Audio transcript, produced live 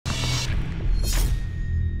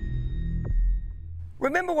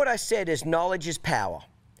Remember what I said is knowledge is power.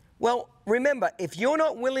 Well, remember, if you're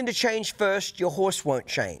not willing to change first, your horse won't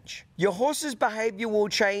change. Your horse's behavior will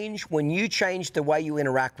change when you change the way you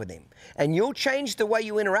interact with him. And you'll change the way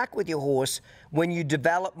you interact with your horse when you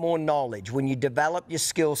develop more knowledge, when you develop your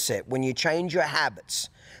skill set, when you change your habits.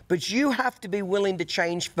 But you have to be willing to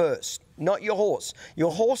change first, not your horse.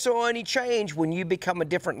 Your horse will only change when you become a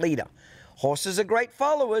different leader. Horses are great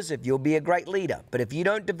followers if you'll be a great leader. But if you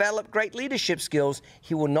don't develop great leadership skills,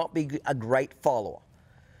 he will not be a great follower.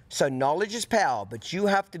 So knowledge is power, but you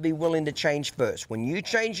have to be willing to change first. When you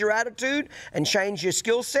change your attitude and change your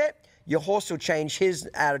skill set, your horse will change his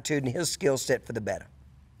attitude and his skill set for the better.